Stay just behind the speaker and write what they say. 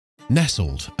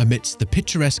Nestled amidst the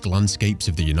picturesque landscapes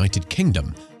of the United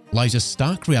Kingdom lies a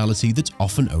stark reality that's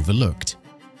often overlooked: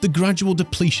 the gradual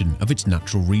depletion of its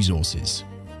natural resources.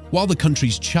 While the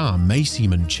country's charm may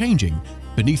seem unchanging,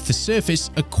 beneath the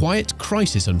surface a quiet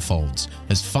crisis unfolds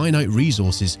as finite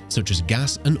resources such as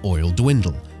gas and oil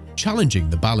dwindle, challenging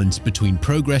the balance between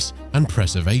progress and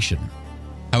preservation.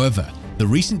 However, the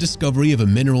recent discovery of a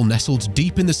mineral nestled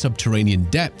deep in the subterranean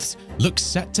depths looks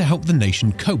set to help the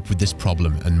nation cope with this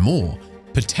problem and more,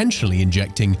 potentially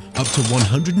injecting up to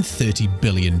 $130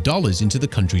 billion into the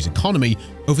country's economy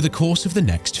over the course of the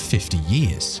next 50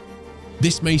 years.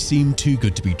 This may seem too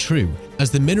good to be true,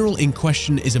 as the mineral in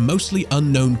question is a mostly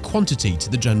unknown quantity to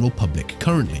the general public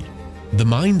currently. The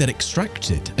mine that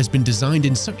extracts it has been designed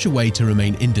in such a way to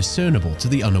remain indiscernible to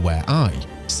the unaware eye,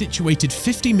 situated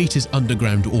 50 meters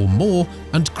underground or more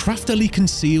and craftily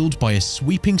concealed by a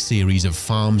sweeping series of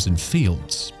farms and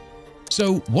fields.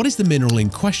 So, what is the mineral in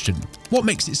question? What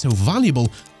makes it so valuable?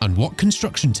 And what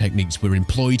construction techniques were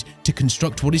employed to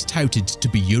construct what is touted to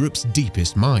be Europe's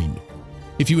deepest mine?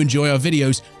 If you enjoy our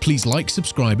videos, please like,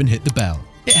 subscribe and hit the bell.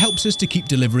 It helps us to keep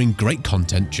delivering great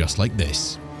content just like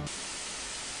this.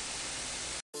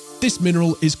 This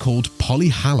mineral is called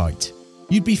polyhalite.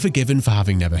 You'd be forgiven for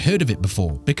having never heard of it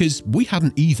before, because we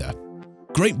hadn't either.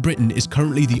 Great Britain is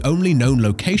currently the only known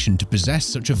location to possess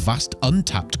such a vast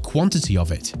untapped quantity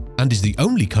of it, and is the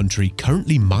only country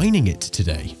currently mining it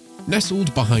today.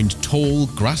 Nestled behind tall,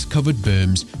 grass-covered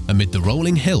berms amid the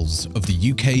rolling hills of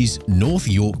the UK's North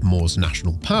York Moors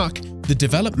National Park, the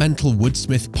developmental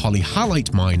Woodsmith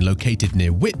Polyhalite Mine located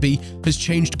near Whitby has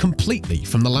changed completely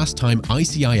from the last time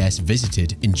ICIS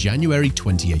visited in January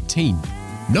 2018,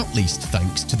 not least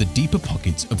thanks to the deeper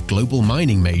pockets of global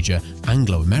mining major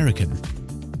Anglo American.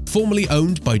 Formerly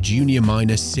owned by junior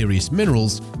miner Sirius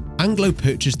Minerals, Anglo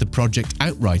purchased the project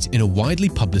outright in a widely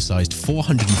publicised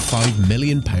 £405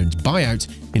 million buyout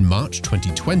in March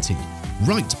 2020,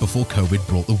 right before COVID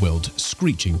brought the world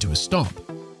screeching to a stop.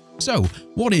 So,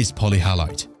 what is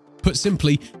polyhalite? Put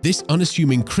simply, this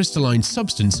unassuming crystalline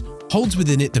substance holds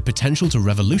within it the potential to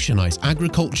revolutionise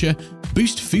agriculture,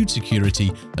 boost food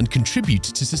security, and contribute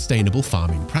to sustainable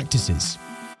farming practices.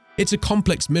 It's a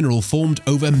complex mineral formed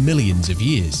over millions of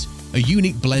years, a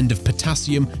unique blend of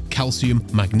potassium, calcium,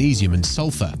 magnesium and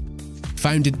sulfur.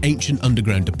 Found in ancient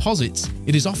underground deposits,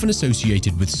 it is often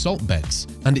associated with salt beds,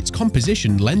 and its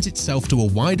composition lends itself to a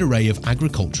wide array of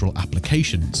agricultural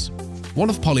applications. One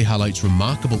of polyhalite's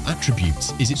remarkable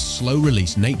attributes is its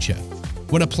slow-release nature.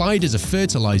 When applied as a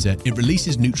fertilizer, it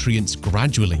releases nutrients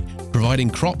gradually, providing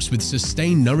crops with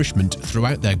sustained nourishment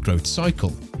throughout their growth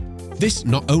cycle. This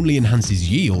not only enhances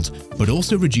yield, but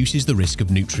also reduces the risk of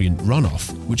nutrient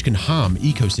runoff, which can harm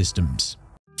ecosystems.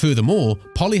 Furthermore,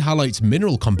 polyhalite's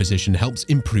mineral composition helps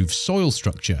improve soil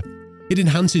structure. It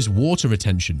enhances water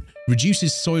retention,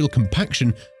 reduces soil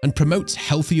compaction, and promotes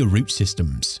healthier root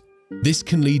systems. This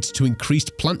can lead to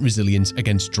increased plant resilience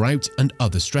against drought and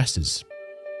other stresses.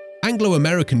 Anglo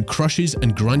American crushes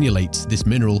and granulates this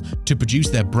mineral to produce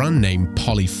their brand name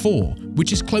Poly 4,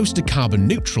 which is close to carbon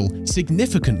neutral,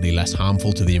 significantly less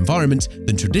harmful to the environment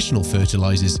than traditional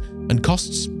fertilizers, and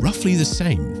costs roughly the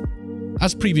same.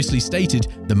 As previously stated,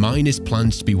 the mine is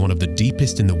planned to be one of the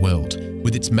deepest in the world,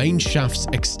 with its main shafts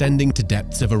extending to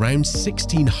depths of around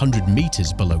 1,600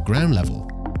 meters below ground level.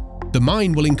 The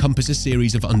mine will encompass a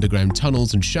series of underground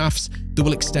tunnels and shafts that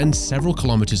will extend several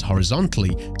kilometers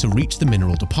horizontally to reach the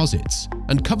mineral deposits,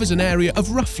 and covers an area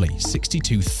of roughly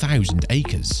 62,000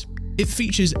 acres. It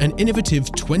features an innovative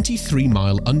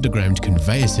 23-mile underground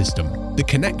conveyor system that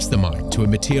connects the mine to a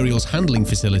materials handling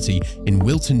facility in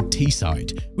Wilton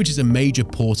Teesside, which is a major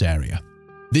port area.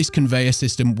 This conveyor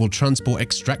system will transport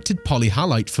extracted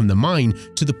polyhalite from the mine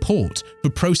to the port for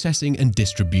processing and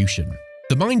distribution.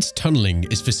 The mine's tunneling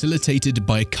is facilitated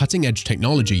by a cutting-edge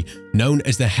technology known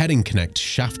as the Head and Connect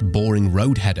shaft boring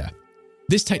road header.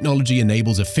 This technology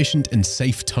enables efficient and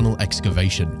safe tunnel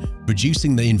excavation,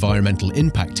 reducing the environmental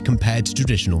impact compared to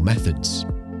traditional methods.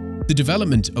 The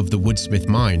development of the Woodsmith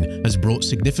mine has brought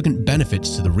significant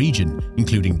benefits to the region,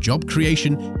 including job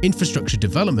creation, infrastructure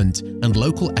development, and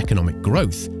local economic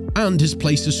growth, and has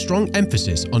placed a strong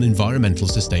emphasis on environmental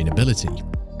sustainability.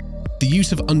 The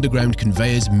use of underground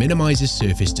conveyors minimizes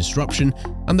surface disruption,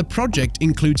 and the project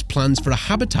includes plans for a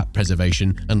habitat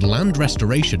preservation and land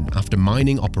restoration after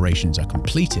mining operations are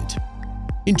completed.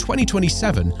 In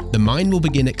 2027, the mine will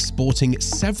begin exporting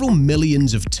several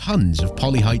millions of tons of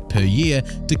polyhalite per year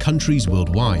to countries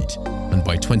worldwide, and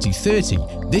by 2030,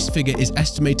 this figure is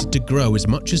estimated to grow as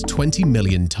much as 20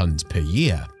 million tons per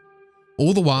year.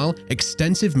 All the while,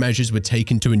 extensive measures were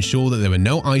taken to ensure that there were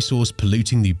no eyesores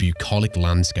polluting the bucolic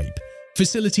landscape,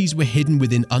 Facilities were hidden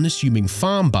within unassuming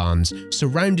farm barns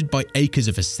surrounded by acres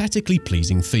of aesthetically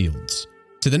pleasing fields.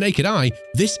 To the naked eye,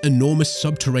 this enormous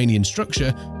subterranean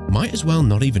structure might as well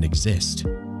not even exist.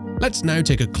 Let's now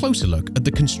take a closer look at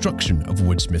the construction of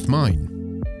Woodsmith Mine.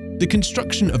 The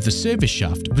construction of the service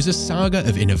shaft was a saga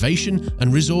of innovation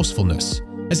and resourcefulness,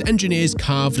 as engineers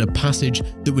carved a passage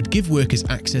that would give workers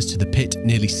access to the pit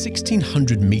nearly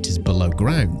 1,600 meters below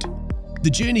ground. The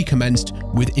journey commenced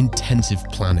with intensive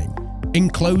planning.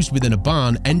 Enclosed within a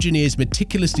barn, engineers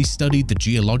meticulously studied the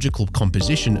geological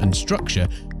composition and structure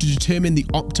to determine the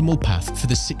optimal path for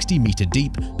the 60-meter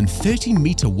deep and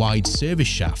 30-meter wide service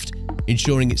shaft,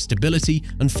 ensuring its stability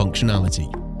and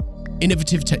functionality.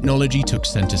 Innovative technology took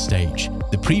center stage.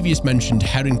 The previous mentioned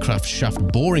Herrencraft shaft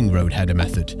boring roadheader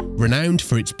method, renowned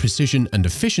for its precision and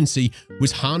efficiency,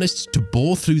 was harnessed to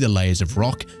bore through the layers of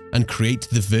rock and create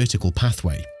the vertical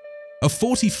pathway. A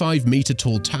 45-meter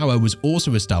tall tower was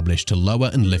also established to lower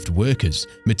and lift workers,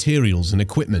 materials and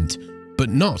equipment, but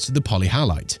not the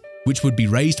polyhalite, which would be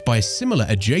raised by a similar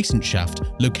adjacent shaft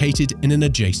located in an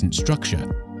adjacent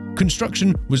structure.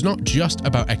 Construction was not just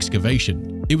about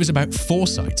excavation, it was about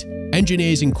foresight.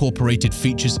 Engineers incorporated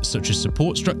features such as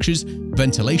support structures,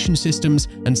 ventilation systems,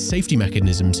 and safety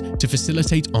mechanisms to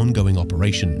facilitate ongoing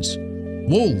operations.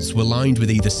 Walls were lined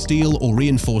with either steel or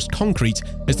reinforced concrete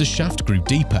as the shaft grew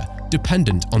deeper,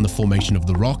 dependent on the formation of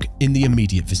the rock in the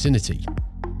immediate vicinity.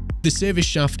 The service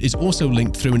shaft is also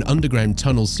linked through an underground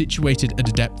tunnel situated at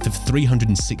a depth of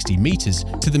 360 meters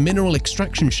to the mineral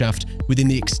extraction shaft within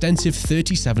the extensive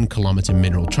 37-kilometer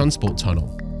mineral transport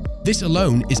tunnel. This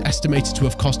alone is estimated to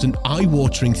have cost an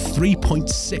eye-watering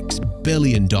 $3.6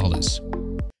 billion.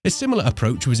 A similar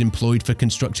approach was employed for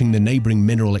constructing the neighboring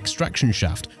mineral extraction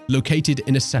shaft, located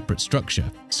in a separate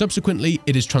structure. Subsequently,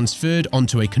 it is transferred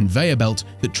onto a conveyor belt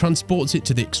that transports it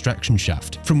to the extraction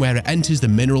shaft, from where it enters the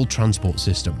mineral transport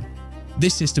system.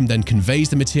 This system then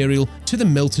conveys the material to the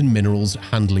Milton Minerals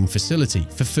handling facility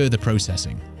for further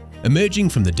processing. Emerging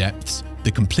from the depths,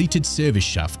 the completed service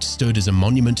shaft stood as a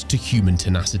monument to human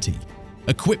tenacity.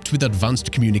 Equipped with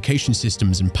advanced communication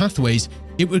systems and pathways,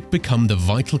 it would become the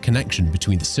vital connection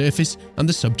between the surface and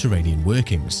the subterranean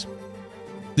workings.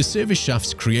 The service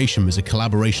shaft's creation was a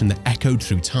collaboration that echoed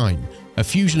through time, a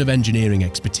fusion of engineering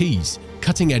expertise,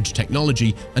 cutting-edge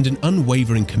technology, and an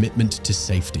unwavering commitment to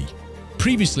safety.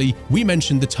 Previously, we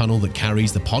mentioned the tunnel that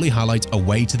carries the polyhalite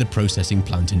away to the processing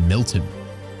plant in Milton.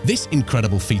 This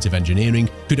incredible feat of engineering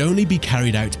could only be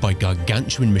carried out by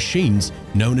gargantuan machines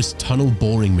known as tunnel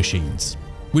boring machines,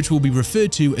 which will be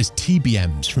referred to as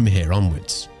TBMs from here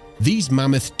onwards. These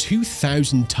mammoth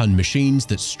 2,000-ton machines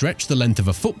that stretch the length of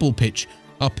a football pitch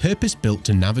are purpose-built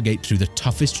to navigate through the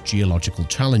toughest geological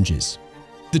challenges.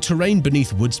 The terrain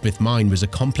beneath Woodsmith Mine was a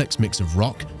complex mix of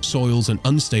rock, soils, and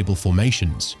unstable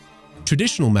formations.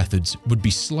 Traditional methods would be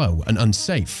slow and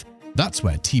unsafe. That's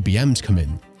where TBMs come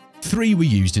in. 3 were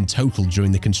used in total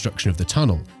during the construction of the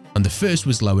tunnel, and the first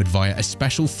was lowered via a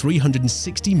special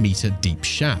 360-meter deep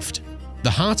shaft.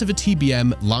 The heart of a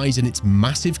TBM lies in its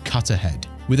massive cutter head.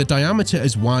 With a diameter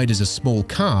as wide as a small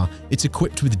car, it's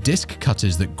equipped with disc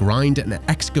cutters that grind and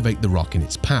excavate the rock in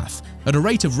its path, at a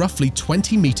rate of roughly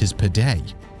 20 meters per day.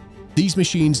 These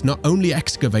machines not only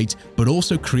excavate, but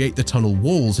also create the tunnel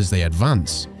walls as they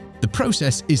advance. The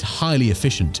process is highly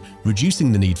efficient,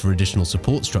 reducing the need for additional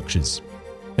support structures.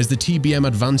 As the TBM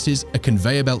advances, a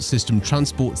conveyor belt system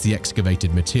transports the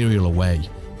excavated material away,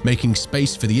 making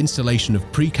space for the installation of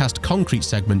precast concrete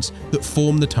segments that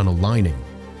form the tunnel lining.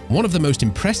 One of the most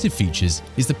impressive features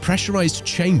is the pressurized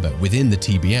chamber within the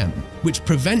TBM, which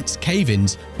prevents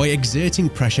cave-ins by exerting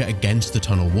pressure against the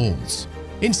tunnel walls.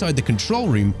 Inside the control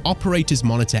room, operators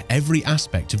monitor every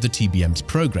aspect of the TBM's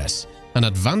progress, and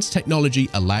advanced technology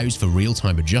allows for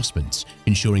real-time adjustments,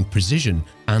 ensuring precision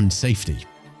and safety.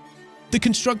 The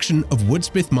construction of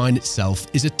Woodsmith Mine itself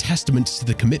is a testament to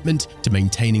the commitment to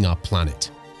maintaining our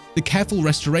planet. The careful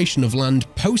restoration of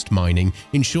land post-mining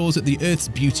ensures that the Earth's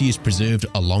beauty is preserved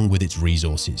along with its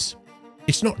resources.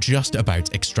 It's not just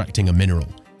about extracting a mineral,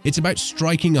 it's about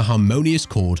striking a harmonious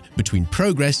chord between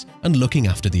progress and looking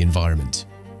after the environment.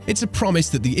 It's a promise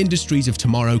that the industries of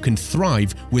tomorrow can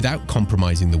thrive without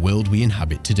compromising the world we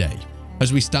inhabit today.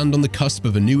 As we stand on the cusp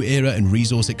of a new era in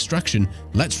resource extraction,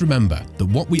 let's remember that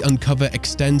what we uncover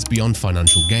extends beyond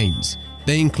financial gains.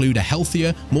 They include a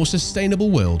healthier, more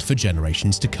sustainable world for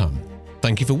generations to come.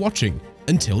 Thank you for watching.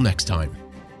 Until next time.